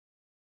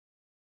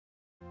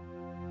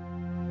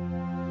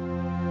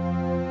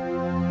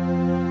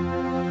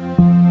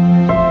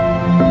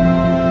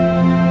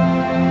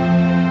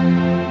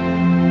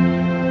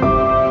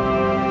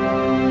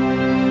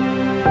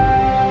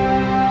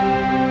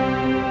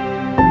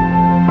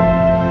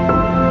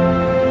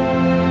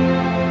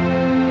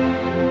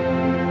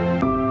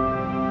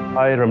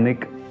Hi,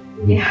 Ramnik.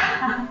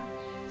 Yeah.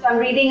 So I'm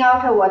reading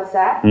out her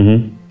WhatsApp.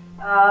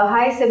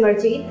 Hi,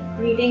 Simerjeet.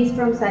 Greetings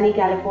from sunny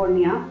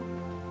California.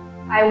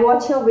 I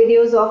watch your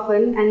videos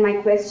often, and my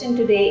question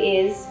today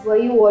is, were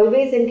you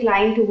always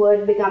inclined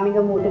toward becoming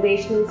a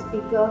motivational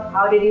speaker?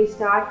 How did you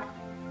start?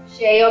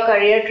 Share your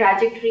career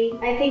trajectory.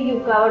 I think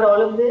you've covered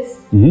all of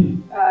this.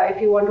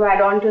 If you want to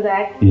add on to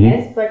that,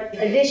 yes. But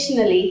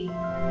additionally,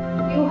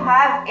 do you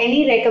have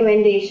any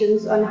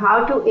recommendations on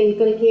how to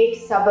inculcate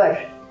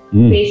sabr,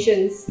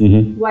 patience,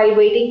 while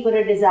waiting for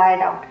a desired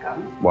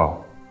outcome?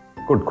 Wow,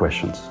 good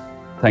questions.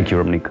 Thank you,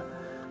 Ramnik.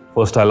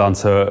 First, I'll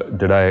answer,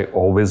 did I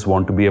always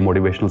want to be a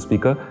motivational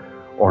speaker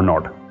or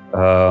not?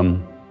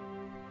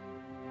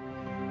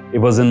 It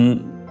was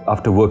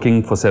after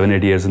working for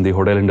 7-8 years in the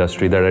hotel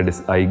industry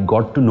that I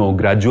got to know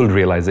gradual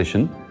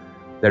realization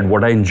that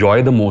what I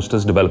enjoy the most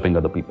is developing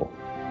other people.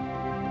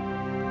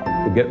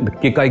 The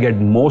kick I get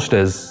most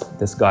is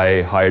this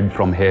guy hired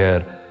from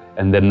here,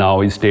 and then now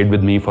he stayed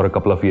with me for a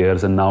couple of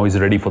years, and now he's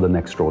ready for the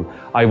next role.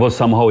 I was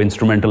somehow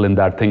instrumental in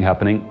that thing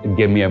happening. It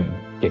gave me a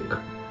kick.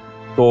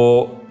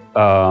 So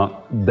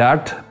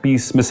that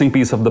missing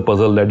piece of the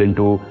puzzle led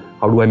into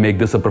how do I make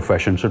this a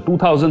profession? So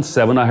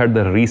 2007, I had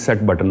the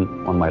reset button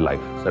on my life.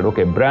 Said,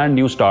 okay, brand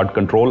new start,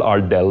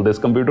 Control-Alt-Del, this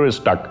computer is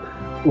stuck.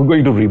 We're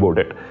going to reboot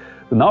it.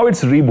 So now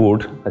it's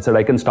reboot. I said,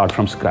 I can start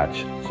from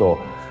scratch. So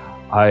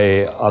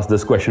I asked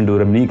this question to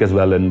Ramnik as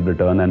well in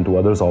return, and to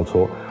others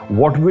also.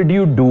 What would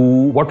you do?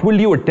 What will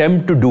you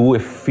attempt to do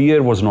if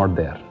fear was not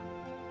there?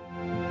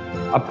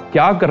 आप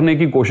क्या करने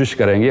की कोशिश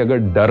करेंगे अगर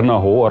डर ना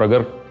हो और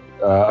अगर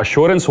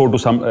assurance ho to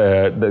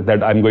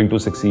that I'm going to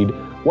succeed?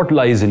 What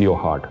lies in your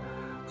heart?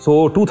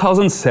 So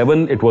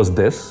 2007, it was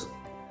this.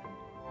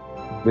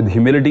 With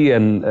humility,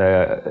 and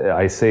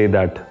I say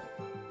that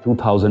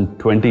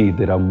 2020,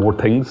 there are more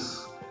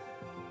things.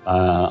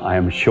 I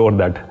am sure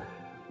that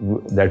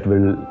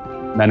will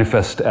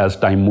manifest as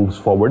time moves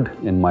forward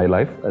in my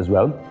life as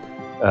well.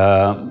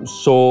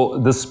 So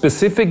the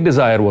specific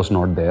desire was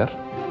not there,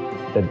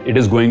 that it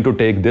is going to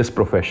take this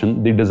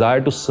profession. The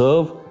desire to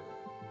serve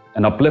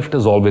and uplift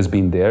has always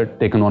been there,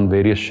 taken on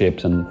various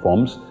shapes and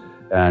forms,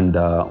 and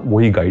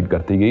wahi guide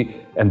karti gayi.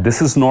 And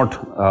this is not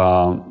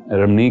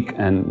Ramnik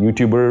and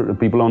YouTuber,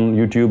 people on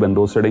YouTube and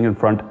those sitting in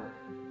front,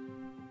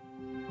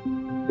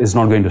 is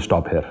not going to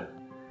stop here.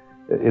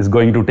 It's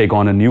going to take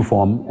on a new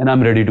form, and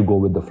I'm ready to go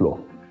with the flow.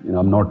 You know,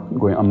 I'm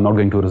not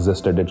going to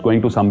resist it. It's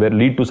going to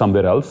lead to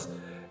somewhere else.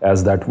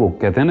 As that wo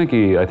kehte hain na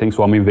ki, I think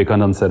Swami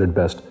Vivekananda said it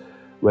best,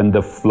 when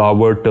the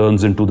flower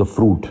turns into the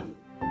fruit.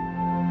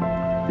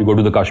 You go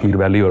to the Kashmir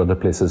Valley or other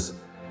places,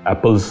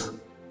 apples,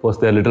 first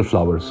they are little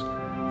flowers.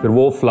 फिर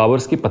वो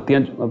flowers की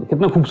पत्तियां,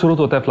 कितना खूबसूरत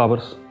होता है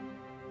flowers.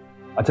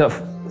 अच्छा,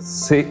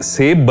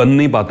 सेब बन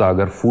नहीं पाता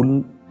अगर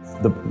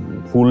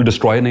फूल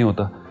destroy नहीं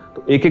होता.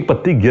 तो एक एक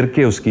पत्ती गिर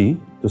के उसकी,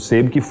 जो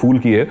सेब की फूल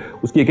की है,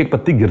 उसकी एक एक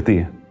पत्ती गिरती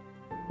है.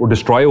 वो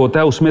destroy होता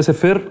है, उसमें से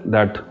फिर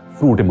that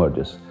fruit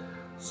emerges.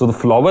 So the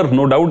flower,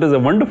 no doubt, is a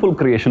wonderful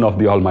creation of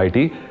the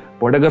Almighty.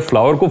 But अगर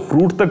flower को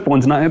fruit तक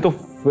पहुंचना है, तो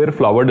फिर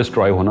flower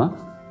destroy होना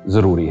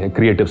ज़रूरी है.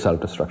 Creative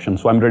self-destruction.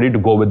 So I'm ready to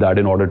go with that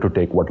in order to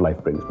take what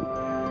life brings me.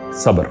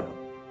 Sabr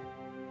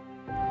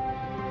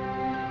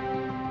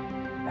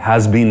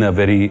has been a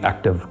very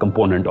active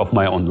component of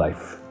my own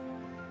life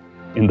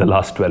in the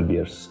last 12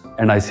 years.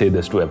 And I say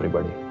this to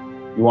everybody.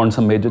 You want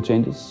some major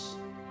changes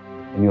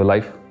in your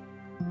life?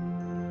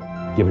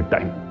 Give it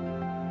time.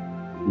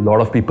 A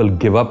lot of people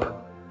give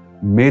up.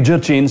 Major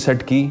change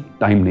set की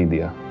time नहीं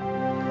दिया.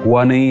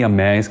 हुआ नहीं, या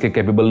मैं इसके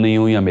capable नहीं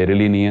हूँ, या मेरे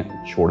लिए नहीं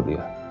है, छोड़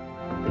दिया.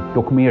 It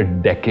took me a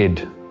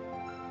decade.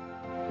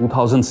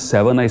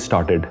 2007 I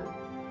started,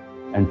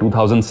 and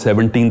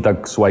 2017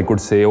 tak, so I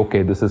could say,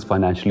 okay, this is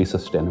financially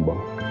sustainable.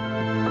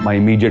 My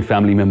immediate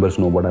family members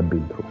know what I've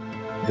been through.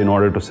 In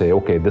order to say,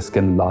 okay, this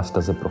can last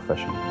as a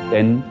profession.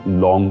 10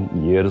 long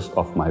years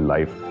of my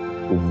life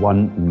to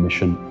one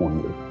mission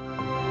only.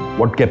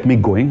 What kept me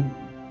going?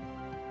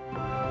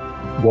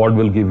 God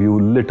will give you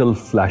little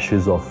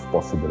flashes of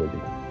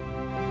possibility.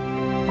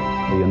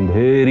 ये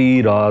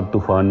अंधेरी रात,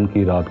 तूफान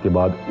की रात के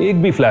बाद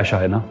एक भी flash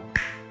आए ना,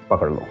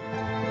 पकड़ लो.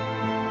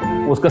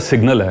 उसका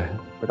सिग्नल है,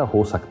 बेटा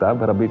हो सकता है,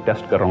 पर अभी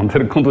टेस्ट कर रहा हूँ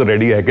तेरे को, तो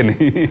रेडी है कि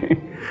नहीं.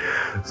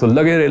 So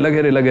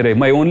लगे रहे.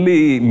 My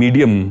only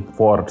medium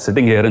for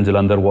sitting here in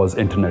Jalandhar was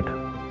internet.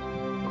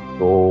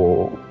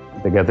 तो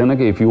they कहते हैं ना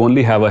कि if you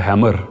only have a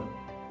hammer,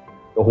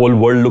 the whole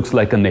world looks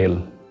like a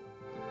nail.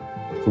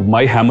 So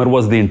my hammer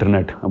was the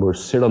internet. I would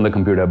sit on the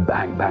computer,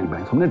 bang, bang,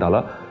 bang. हमने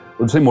डाला,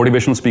 would say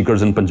motivational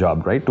speakers in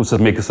Punjab, right, to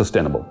make it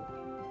sustainable.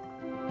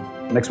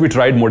 Next, we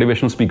tried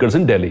motivational speakers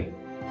in Delhi.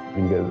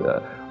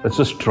 Let's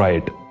just try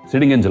it.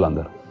 Sitting in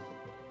Jalandhar.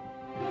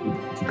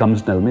 She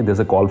comes to tell me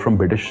there's a call from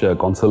British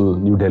Consul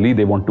New Delhi.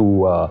 They want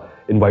to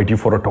invite you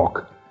for a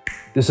talk.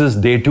 This is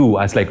day 2.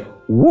 I was like,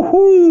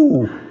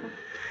 woohoo!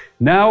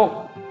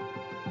 Now,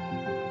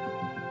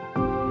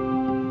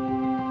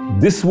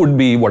 this would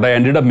be what I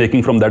ended up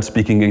making from that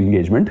speaking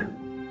engagement.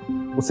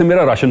 उससे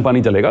मेरा ration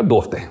पानी चलेगा 2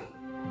 हफ्ते.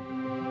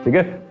 ठीक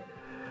है?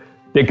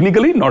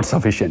 Technically not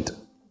sufficient.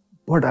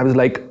 But I was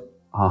like,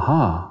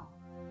 aha,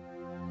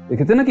 ये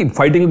कहते हैं ना कि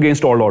fighting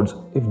against all odds.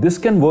 If this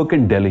can work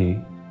in Delhi,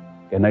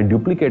 can I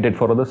duplicate it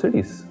for other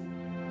cities?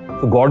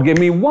 So God gave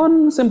me one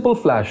simple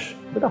flash.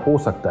 बेटा हो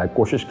सकता है,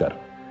 कोशिश कर.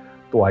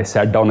 So I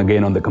sat down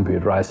again on the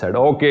computer. I said,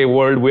 okay,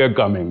 world, we are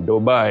coming.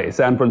 Dubai,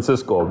 San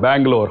Francisco,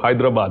 Bangalore,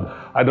 Hyderabad.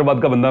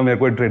 Hyderabad का बंदा मेरे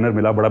को एक ट्रेनर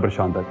मिला, बड़ा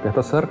परेशान था.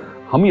 कहता सर,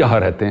 हम यहाँ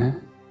रहते हैं.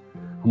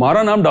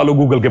 हमारा नाम डालो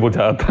गूगल के,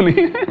 पूछा आता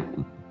नहीं है.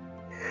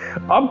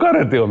 आप कहाँ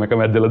रहते हो? मैं कहा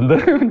मैं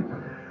जलंधर.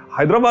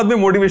 हैदराबाद में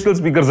मोटिवेशनल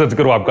स्पीकर सर्च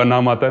करो, आपका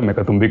नाम आता है. मैं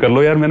कहा तुम भी कर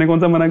लो यार, मैंने कौन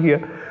सा मना किया,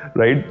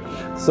 right?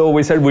 So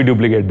we said we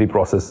duplicate the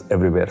process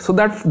everywhere. So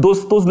that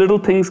those little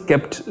things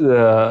kept.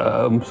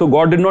 So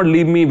God did not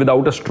leave me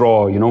without a straw,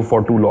 you know,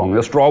 for too long.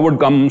 The straw would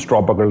come,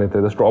 straw पकड़ लेते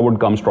थे. The straw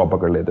would come, straw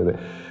पकड़ लेते थे.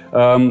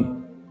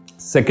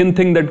 Second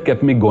thing that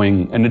kept me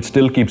going, and it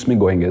still keeps me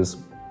going, is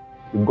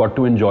you've got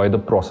to enjoy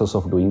the process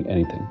of doing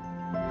anything.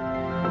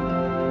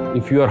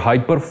 If you are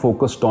hyper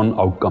focused on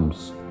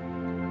outcomes,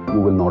 you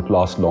will not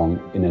last long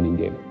in any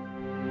game.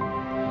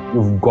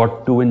 You've got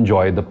to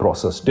enjoy the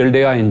process. Till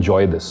day I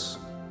enjoy this.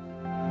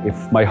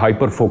 If my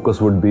hyper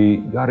focus would be,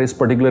 यार इस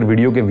particular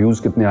video के views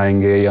कितने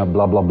आएंगे या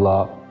blah blah blah,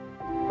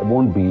 I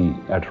won't be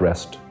at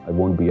rest. I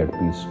won't be at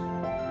peace.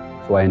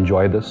 So I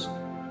enjoy this.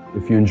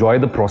 If you enjoy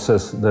the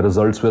process, the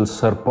results will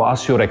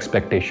surpass your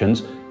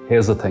expectations.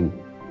 Here's the thing.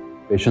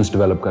 Patience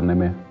develop करने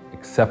में,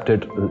 accept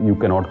it,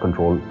 you cannot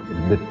control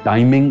the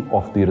timing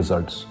of the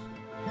results.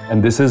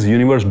 And this is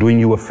universe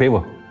doing you a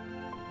favor.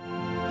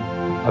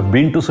 I've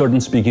been to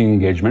certain speaking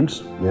engagements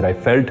where I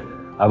felt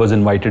I was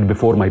invited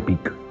before my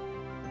peak.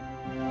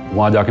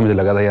 वहाँ जाके मुझे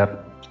लगा था यार,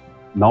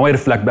 now I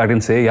reflect back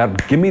and say यार,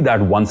 give me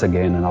that once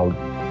again and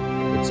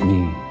it's me.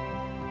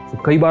 So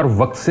कई बार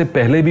वक्त से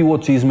पहले भी वो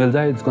चीज़ मिल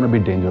जाए, it's gonna be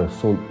dangerous.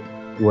 So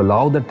you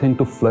allow that thing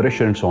to flourish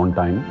in its own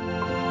time.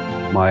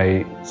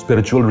 My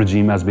spiritual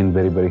regime has been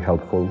very, very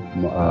helpful.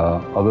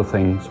 Other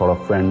things, sort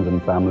of friends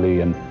and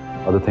family and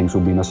other things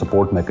who've been a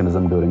support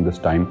mechanism during this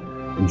time.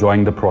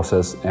 Enjoying the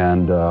process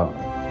and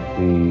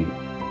the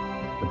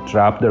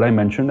trap that I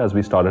mentioned as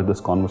we started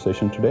this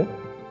conversation today,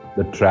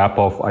 the trap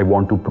of I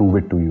want to prove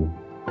it to you.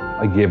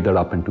 I gave that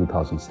up in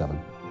 2007.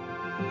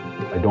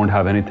 I don't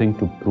have anything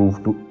to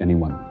prove to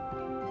anyone.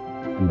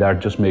 And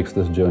that just makes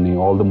this journey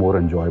all the more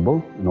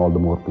enjoyable and all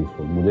the more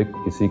peaceful. मुझे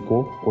किसी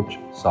को कुछ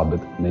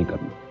साबित नहीं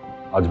करना.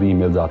 आज भी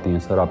emails आती हैं,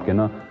 सर आपके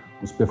ना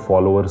उस पे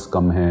फॉलोअर्स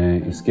कम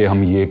हैं, इसके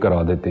हम ये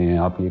करा देते हैं,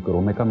 आप ये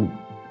करो. मैं कहा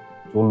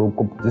जो लोग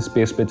को जिस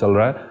स्पेस पे चल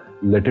रहा है,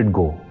 let it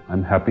go.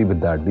 I'm happy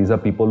with that. These are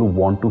people who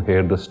want to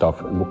hear the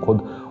stuff. And वो खुद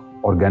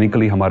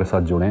organically हमारे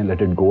साथ जुड़े हैं.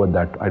 Let it go at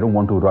that. I don't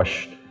want to rush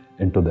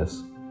into this.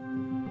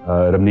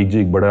 Ramnik जी,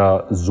 एक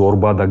बड़ा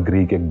Zorba the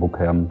Greek एक book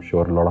है. I'm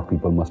sure a lot of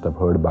people must have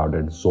heard about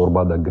it.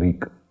 Zorba the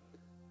Greek.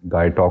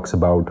 Guy talks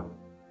about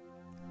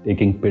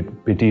taking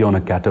pity on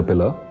a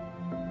caterpillar.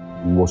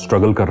 वो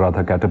struggle कर रहा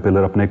था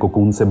caterpillar अपने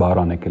cocoon से बाहर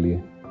आने के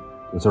लिए.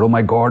 He said, oh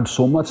my God,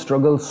 so much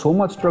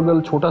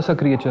struggle, छोटा सा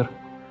creature.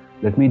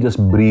 Let me just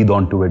breathe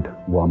onto it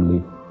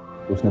warmly.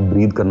 तो उसने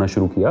breathe करना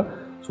शुरू किया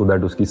so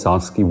that उसकी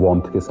सांस की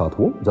warmth के साथ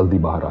वो जल्दी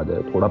बाहर आ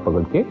जाए. थोड़ा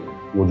पकड़ के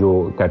वो जो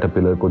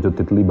caterpillar को जो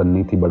तितली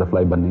बननी थी,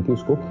 butterfly बननी थी,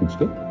 उसको खींच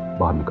के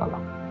बाहर निकाला.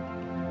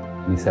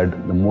 He said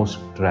the most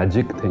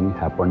tragic thing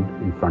happened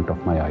in front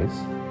of my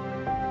eyes.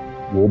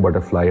 वो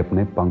butterfly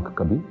अपने पंख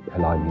कभी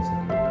फैला नहीं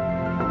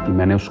सकी कि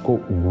मैंने उसको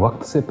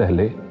वक्त से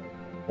पहले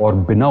और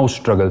बिना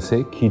उस struggle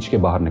से खींच के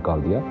बाहर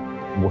निकाल दिया.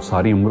 वो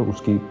सारी उम्र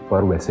उसकी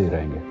पर वैसे ही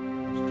रहेंगे.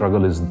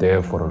 Struggle is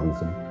there for a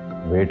reason.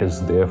 Wait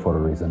is there for a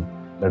reason.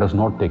 Let us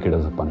not take it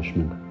as a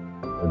punishment.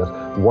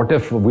 What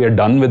if we are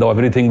done with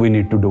everything we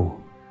need to do?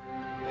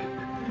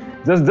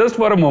 Just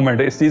for a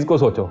moment, इस चीज को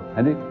सोचो,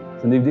 है जी,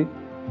 संदीप जी,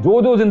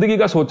 जो जिंदगी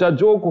का सोचा,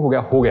 जो हो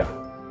गया.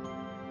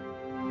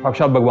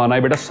 साक्षात भगवान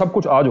आए, बेटा सब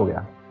कुछ आज हो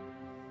गया.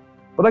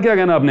 पता क्या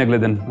कहना आपने अगले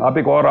दिन? आप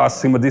एक और आज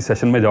सिमरजीत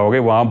सेशन में जाओगे,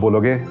 वहां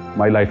बोलोगे,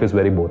 My life is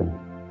very boring.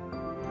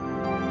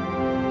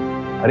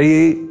 अरे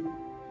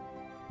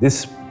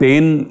this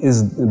pain is,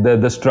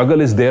 the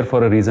struggle is there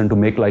for a reason, to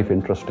make life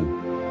interesting.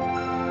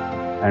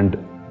 And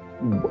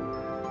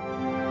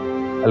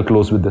I'll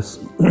close with this.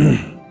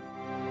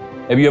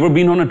 Have you ever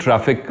been on a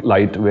traffic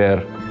light where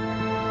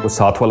वो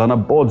साथ वाला ना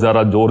बहुत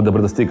ज़्यादा जोर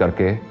जबरदस्ती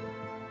करके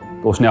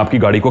तो उसने आपकी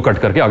गाड़ी को कट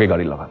करके आगे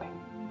गाड़ी लगा दी,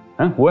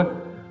 हैं? हुआ?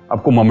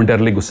 आपको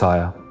मोमेंटरली गुस्सा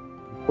आया,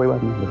 कोई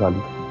बात नहीं, लगा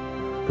ली.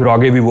 फिर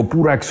आगे भी वो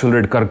पूरा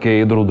एक्सेलरेट करके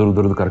इधर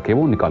उधर करके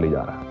वो निकाली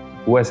जा रहा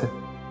है. वो ऐसे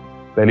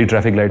पहली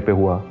ट्रैफिक लाइट पे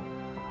हुआ.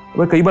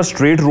 अगर कई बार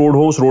स्ट्रेट रोड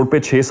हो, उस रोड पे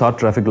 6-7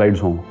 ट्रैफिक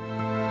लाइट्स हों,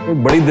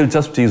 एक बड़ी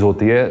दिलचस्प चीज़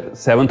होती है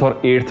 7th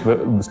और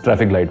 8th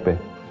ट्रैफिक लाइट पे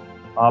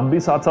आप भी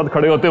साथ साथ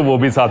खड़े होते, वो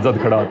भी साथ साथ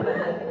खड़ा होता.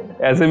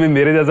 ऐसे में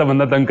मेरे जैसा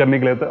बंदा तंग करने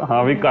के लिए था,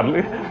 हाँ भाई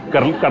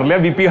कर लिया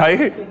बीपी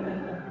हाई.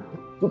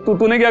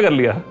 तूने क्या कर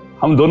लिया?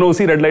 हम दोनों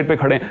उसी रेड लाइट पे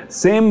खड़े हैं.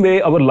 Same way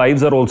our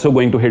lives are also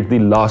going to hit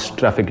the last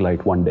traffic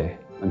light one day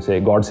and से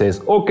God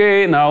says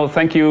okay now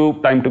thank you,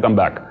 time to come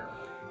back.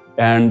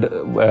 And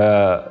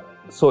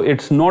so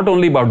it's not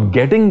only about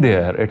getting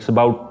there, it's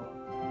about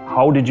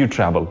how did you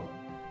travel.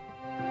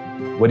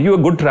 Were you a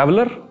good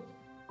traveler?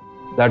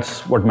 That's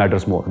what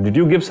matters more. Did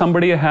you give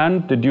somebody a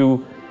hand? Did you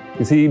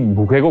किसी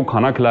भूखे को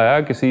खाना खिलाया,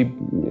 किसी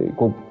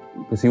को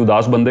किसी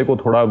उदास बंदे को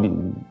थोड़ा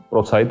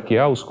प्रोत्साहित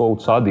किया, उसको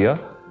उत्साह दिया,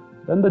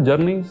 then the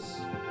journeys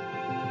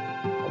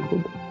are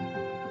good.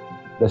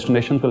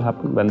 Destinations will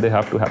happen when they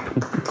have to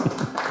happen.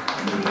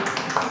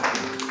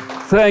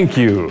 Thank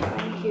you.